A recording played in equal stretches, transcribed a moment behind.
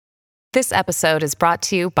This episode is brought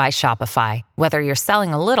to you by Shopify. Whether you're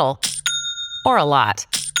selling a little or a lot,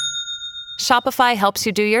 Shopify helps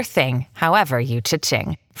you do your thing, however you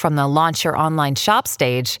cha-ching. From the launch your online shop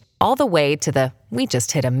stage, all the way to the we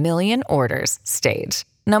just hit 1 million orders stage.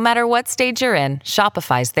 No matter what stage you're in,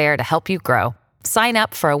 Shopify's there to help you grow. Sign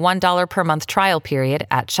up for a $1 per month trial period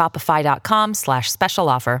at shopify.com/special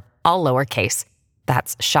offer, all lowercase.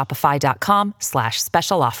 That's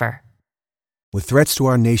shopify.com/special offer. With threats to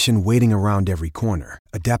our nation waiting around every corner,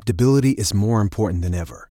 adaptability is more important than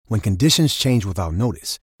ever. When conditions change without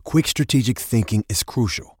notice, quick strategic thinking is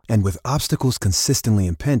crucial. And with obstacles consistently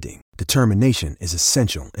impending, determination is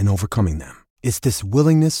essential in overcoming them. It's this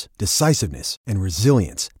willingness, decisiveness, and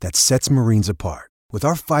resilience that sets Marines apart. With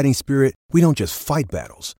our fighting spirit, we don't just fight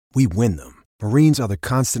battles, we win them. Marines are the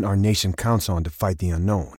constant our nation counts on to fight the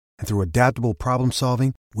unknown. And through adaptable problem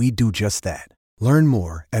solving, we do just that. Learn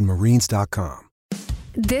more at marines.com.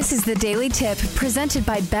 This is the Daily Tip presented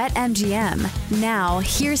by BetMGM. Now,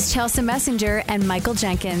 here's Chelsea Messenger and Michael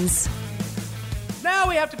Jenkins. Now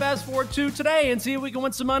we have to fast forward to today and see if we can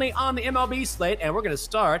win some money on the MLB slate. And we're going to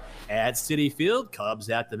start at Citi Field. Cubs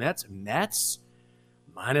at the Mets. Mets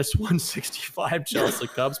minus 165. Chelsea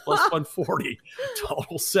Cubs plus 140.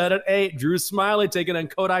 Total set at 8. Drew Smyly taking on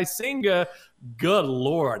Kodai Senga. Good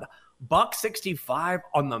Lord. $165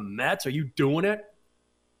 on the Mets. Are you doing it?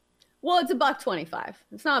 Well, it's $125.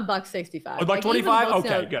 It's not $165. Oh, $125?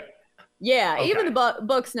 Okay, good. Yeah, okay. Even the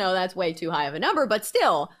books know that's way too high of a number. But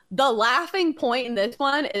still, the laughing point in this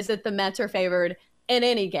one is that the Mets are favored in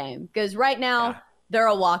any game. Because right now, they're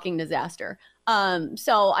a walking disaster.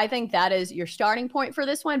 So I think that is your starting point for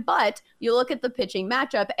this one. But you look at the pitching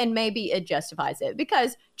matchup and maybe it justifies it.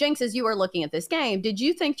 Because, Jenks, as you were looking at this game, did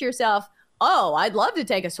you think to yourself, oh, I'd love to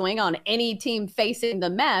take a swing on any team facing the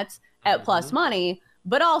Mets at plus money,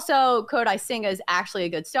 but also Kodai Senga is actually a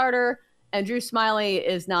good starter and Drew Smyly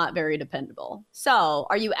is not very dependable. So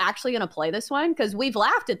are you actually going to play this one? Because we've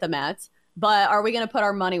laughed at the Mets, but are we going to put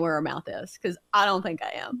our money where our mouth is? Because I don't think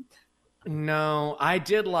I am. No, I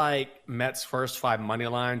did like Mets first 5 money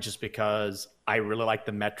line just because I really like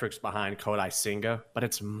the metrics behind Kodai Senga, but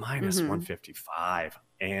it's minus 155.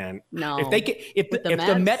 And no, if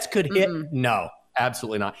the Mets could hit, no,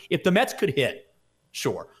 absolutely not. If the Mets could hit,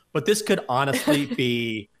 sure. But this could honestly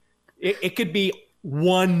be, it could be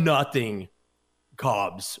 1-0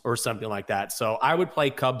 Cubs or something like that. So I would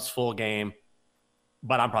play Cubs full game,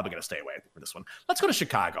 but I'm probably going to stay away from this one. Let's go to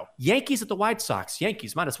Chicago. Yankees at the White Sox.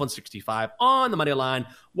 Yankees minus 165 on the money line.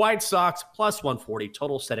 White Sox plus 140.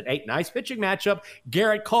 Total set at 8. Nice pitching matchup.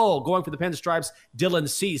 Garrett Cole going for the Pinstripes. Dylan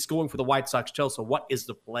Cease going for the White Sox. Chelsea, what is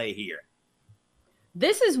the play here?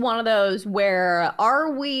 This is one of those where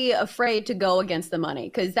are we afraid to go against the money?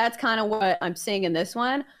 Because that's kind of what I'm seeing in this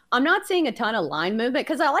one. I'm not seeing a ton of line movement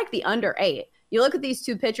because I like the under 8. You look at these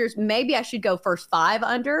two pitchers, maybe I should go first 5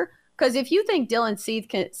 under. Because if you think Dylan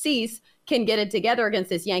Cease can get it together against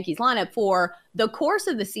this Yankees lineup for the course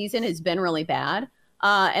of the season has been really bad.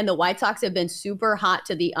 And the White Sox have been super hot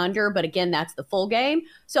to the under. But again, that's the full game.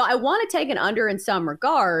 So I want to take an under in some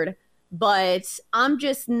regard. But I'm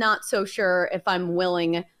just not so sure if I'm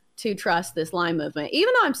willing to trust this line movement,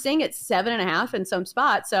 even though I'm seeing it 7.5 in some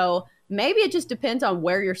spots. So maybe it just depends on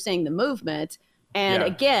where you're seeing the movement. And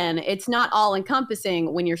again, it's not all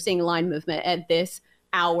encompassing when you're seeing line movement at this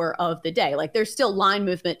hour of the day. Like there's still line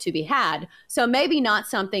movement to be had. So maybe not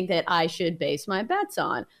something that I should base my bets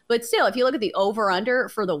on. But still, if you look at the over-under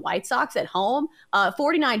for the White Sox at home,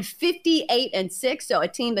 49, 58, and 6. So a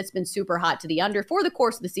team that's been super hot to the under for the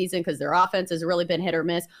course of the season because their offense has really been hit or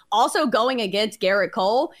miss. Also going against Garrett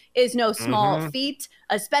Cole is no small feat,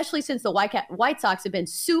 especially since the White Sox have been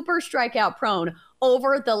super strikeout prone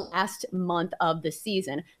over the last month of the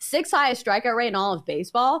season. 6th highest strikeout rate in all of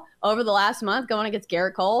baseball over the last month going against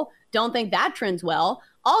Garrett Cole. Don't think that trends well.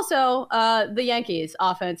 Also, the Yankees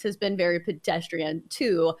offense has been very pedestrian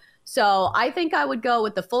too. So I think I would go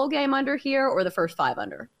with the full game under here or the first 5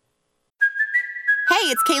 under. Hey,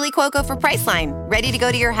 it's Kaylee Cuoco for Priceline. Ready to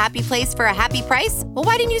go to your happy place for a happy price? Well,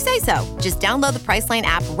 why didn't you say so? Just download the Priceline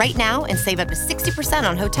app right now and save up to 60%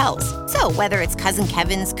 on hotels. So whether it's Cousin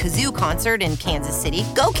Kevin's Kazoo Concert in Kansas City,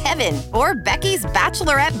 go Kevin, or Becky's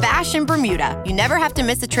Bachelorette Bash in Bermuda, you never have to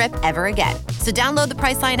miss a trip ever again. So download the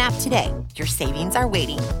Priceline app today. Your savings are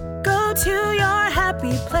waiting. Go to your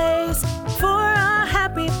happy place for a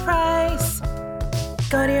happy price.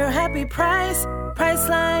 Go to your happy price,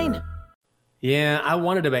 Priceline. Yeah, I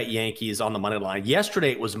wanted to bet Yankees on the money line.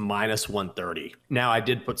 Yesterday, it was minus 130. Now, I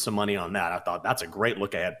did put some money on that. I thought that's a great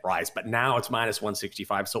look ahead price, but now it's minus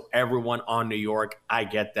 165. So everyone on New York, I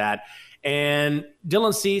get that. And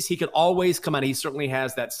Dylan Cease, he could always come out. He certainly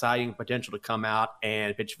has that Cy Young potential to come out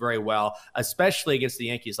and pitch very well, especially against the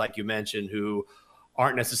Yankees, like you mentioned, who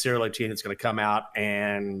aren't necessarily a team that's going to come out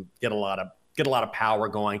and get a lot of power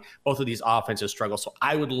going. Both of these offenses struggle. So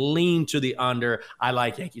I would lean to the under. I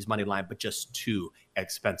like Yankees money line, but just too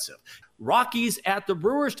expensive. Rockies at the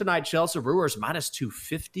Brewers tonight, Chelsea. Brewers minus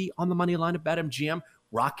 250 on the money line at BetMGM.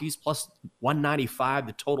 Rockies plus 195,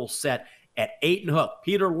 the total set at 8 and hook.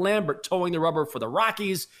 Peter Lambert towing the rubber for the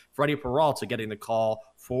Rockies. Freddie Peralta getting the call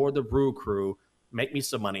for the Brew Crew. Make me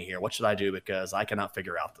some money here. What should I do? Because I cannot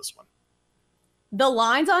figure out this one. The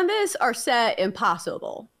lines on this are set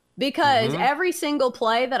impossible because every single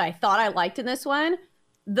play that I thought I liked in this one,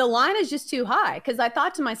 the line is just too high. Because I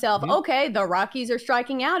thought to myself, okay, the Rockies are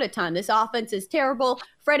striking out a ton. This offense is terrible.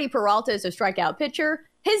 Freddie Peralta is a strikeout pitcher.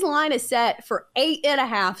 His line is set for 8.5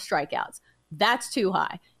 strikeouts. That's too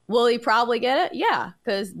high. Will he probably get it? Yeah,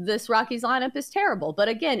 because this Rockies lineup is terrible. But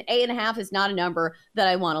again, 8.5 is not a number that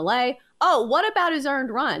I want to lay. Oh, what about his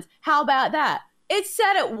earned runs? How about that? It's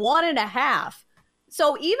set at 1.5.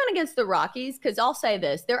 So even against the Rockies, because I'll say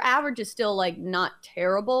this, their average is still like not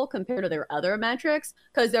terrible compared to their other metrics,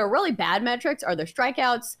 because their really bad metrics are their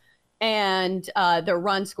strikeouts and their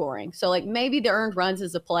run scoring. So like maybe the earned runs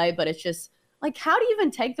is a play, but it's just like, how do you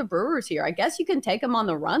even take the Brewers here? I guess you can take them on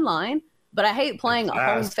the run line, but I hate playing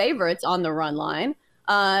home favorites on the run line.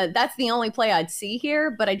 That's the only play I'd see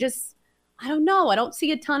here, but I don't know. I don't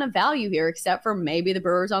see a ton of value here except for maybe the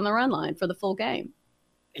Brewers on the run line for the full game.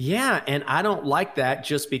 Yeah, and I don't like that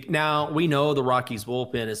now we know the Rockies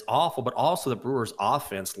bullpen is awful, but also the Brewers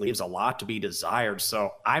offense leaves a lot to be desired.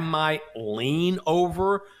 So I might lean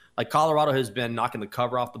over. Like Colorado has been knocking the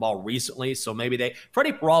cover off the ball recently. So maybe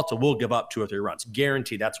Freddie Peralta will give up 2 or 3 runs.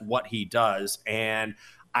 Guaranteed that's what he does. And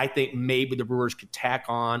I think maybe the Brewers could tack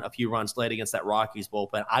on a few runs late against that Rockies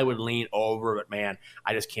bullpen. I would lean over, but man,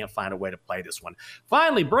 I just can't find a way to play this one.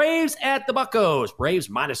 Finally, Braves at the Buccos. Braves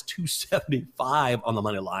minus 275 on the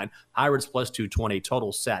money line. Pirates plus 220.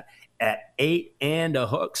 Total set at 8 and a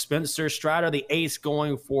hook. Spencer Strider, the ace,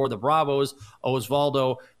 going for the Bravos.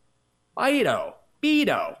 Osvaldo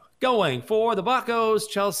Bido going for the Buccos.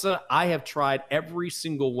 Chelsea, I have tried every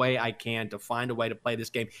single way I can to find a way to play this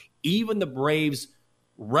game. Even the Braves'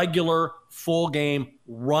 regular full game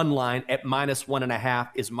run line at minus 1.5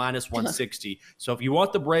 is minus 160. So if you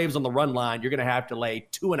want the Braves on the run line, you're going to have to lay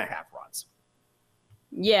 2.5 runs.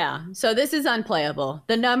 Yeah, so this is unplayable.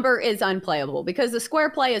 The number is unplayable because the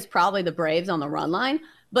square play is probably the Braves on the run line.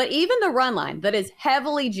 But even the run line that is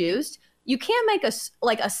heavily juiced, you can't make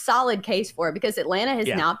a solid case for it because Atlanta has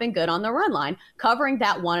not been good on the run line, covering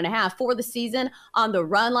that 1.5 for the season. On the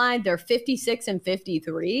run line, they're 56 and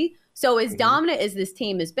 53. So as dominant as this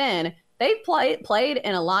team has been, they've played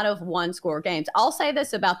in a lot of one-score games. I'll say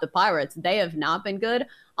this about the Pirates. They have not been good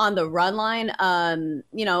on the run line,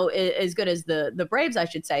 as good as the Braves, I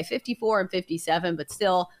should say, 54 and 57, but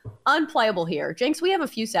still unplayable here. Jinx, we have a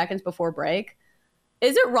few seconds before break.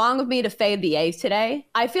 Is it wrong of me to fade the A's today?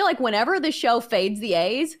 I feel like whenever the show fades the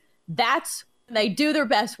A's, that's when they do their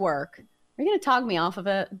best work. Are you going to talk me off of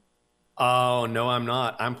it? Oh, no, I'm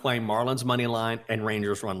not. I'm playing Marlins money line and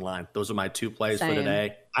Rangers run line. Those are my 2 plays for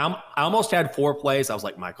today. I almost had 4 plays. I was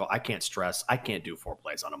like, Michael, I can't stress. I can't do 4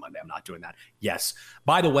 plays on a Monday. I'm not doing that. Yes.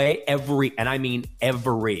 By the way, every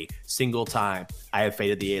single time I have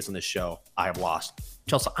faded the A's on this show, I have lost.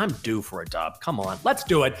 Chelsea, I'm due for a dub. Come on. Let's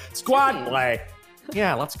do it. Squad play.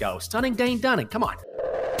 Yeah, let's go. Stunning Dane Dunning. Come on.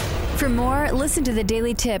 For more, listen to the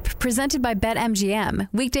Daily Tip presented by BetMGM.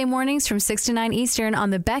 Weekday mornings from 6 to 9 Eastern on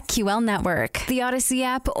the BetQL network, the Odyssey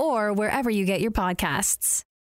app, or wherever you get your podcasts.